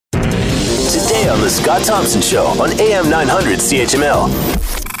weekday on The Scott Thompson Show on AM 900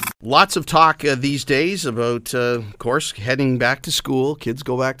 CHML. Lots of talk these days about, of course, heading back to school. Kids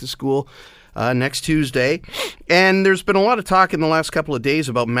go back to school next Tuesday. And there's been a lot of talk in the last couple of days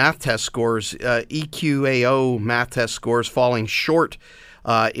about math test scores, EQAO math test scores falling short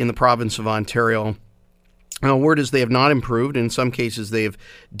in the province of Ontario. Word is they have not improved. In some cases, they have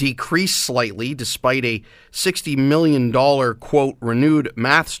decreased slightly despite a $60 million, quote, renewed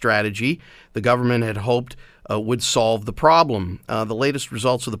math strategy the government had hoped would solve the problem. The latest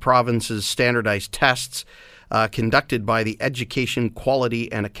results of the province's standardized tests conducted by the Education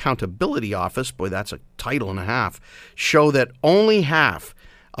Quality and Accountability Office, boy, that's a title and a half, show that only half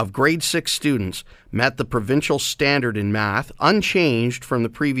of grade 6 students met the provincial standard in math, unchanged from the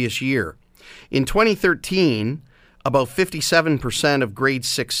previous year. In 2013, about 57% of grade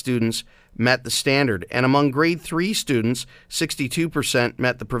 6 students met the standard, and among grade 3 students, 62%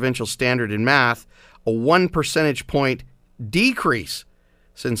 met the provincial standard in math, a 1 percentage point decrease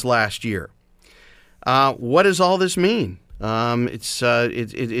since last year. What does all this mean? It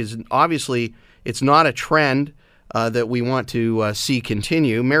is obviously it's not a trend that we want to see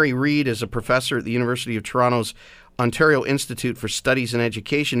continue. Mary Reid is a professor at the University of Toronto's Ontario Institute for Studies in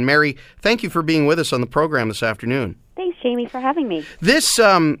Education. Mary, thank you for being with us on the program this afternoon. Thanks, Jamie, for having me.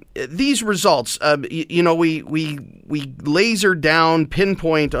 These results, we laser down,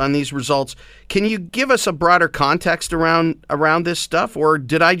 pinpoint on these results. Can you give us a broader context around this stuff, or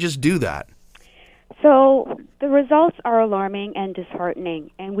did I just do that? So the results are alarming and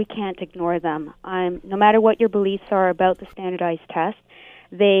disheartening, and we can't ignore them. No matter what your beliefs are about the standardized test,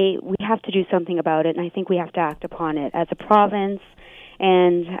 we have to do something about it, and I think we have to act upon it as a province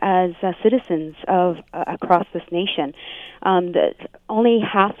and as citizens of across this nation. Only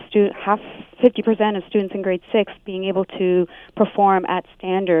 50% of students in grade 6 being able to perform at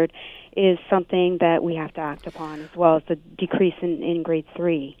standard is something that we have to act upon, as well as the decrease in grade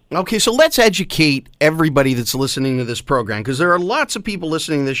 3. Okay, so let's educate everybody that's listening to this program, because there are lots of people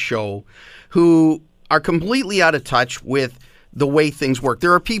listening to this show who are completely out of touch with the way things work.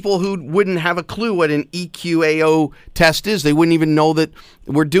 There are people who wouldn't have a clue what an EQAO test is. They wouldn't even know that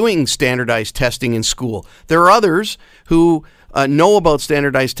we're doing standardized testing in school. There are others who know about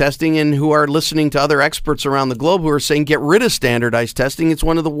standardized testing and who are listening to other experts around the globe who are saying, get rid of standardized testing. It's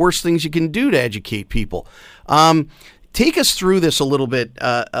one of the worst things you can do to educate people. Take us through this a little bit,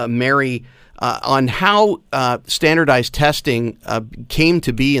 Mary, on how standardized testing came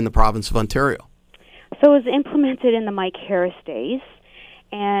to be in the province of Ontario. So it was implemented in the Mike Harris days,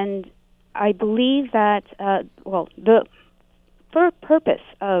 and I believe that, the purpose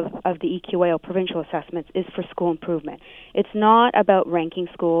of the EQAO provincial assessments is for school improvement. It's not about ranking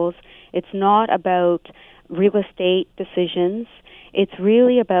schools. It's not about real estate decisions. It's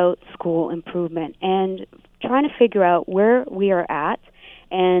really about school improvement and trying to figure out where we are at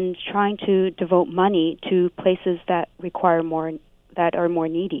and trying to devote money to places that require more, that are more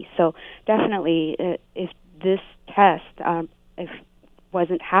needy. So definitely, if this test if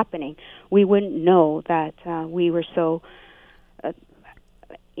wasn't happening, we wouldn't know that we were so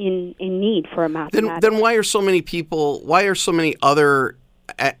in need for a mathematics. Then why are so many other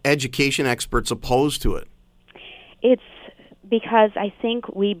education experts opposed to it? It's because I think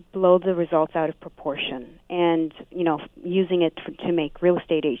we blow the results out of proportion, and using it to make real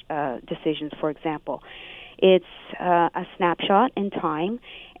estate decisions, for example. It's a snapshot in time,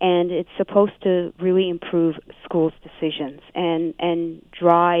 and it's supposed to really improve schools' decisions and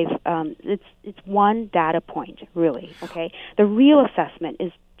drive. It's one data point, really. Okay, the real assessment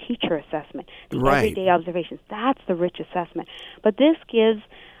is teacher assessment, the everyday observations. That's the rich assessment. But this gives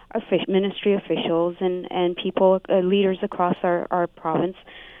ministry officials and people, leaders across our province,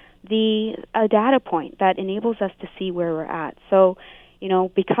 a data point that enables us to see where we're at. So,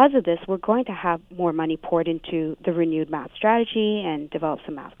 because of this, we're going to have more money poured into the renewed math strategy and develop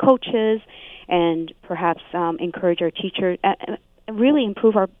some math coaches and perhaps encourage our teachers, really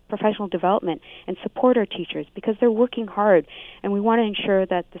improve our professional development and support our teachers because they're working hard, and we want to ensure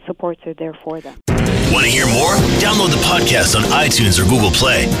that the supports are there for them. Want to hear more? Download the podcast on iTunes or Google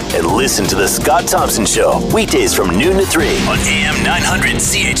Play and listen to The Scott Thompson Show weekdays from noon to 3 on AM 900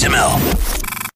 CHML.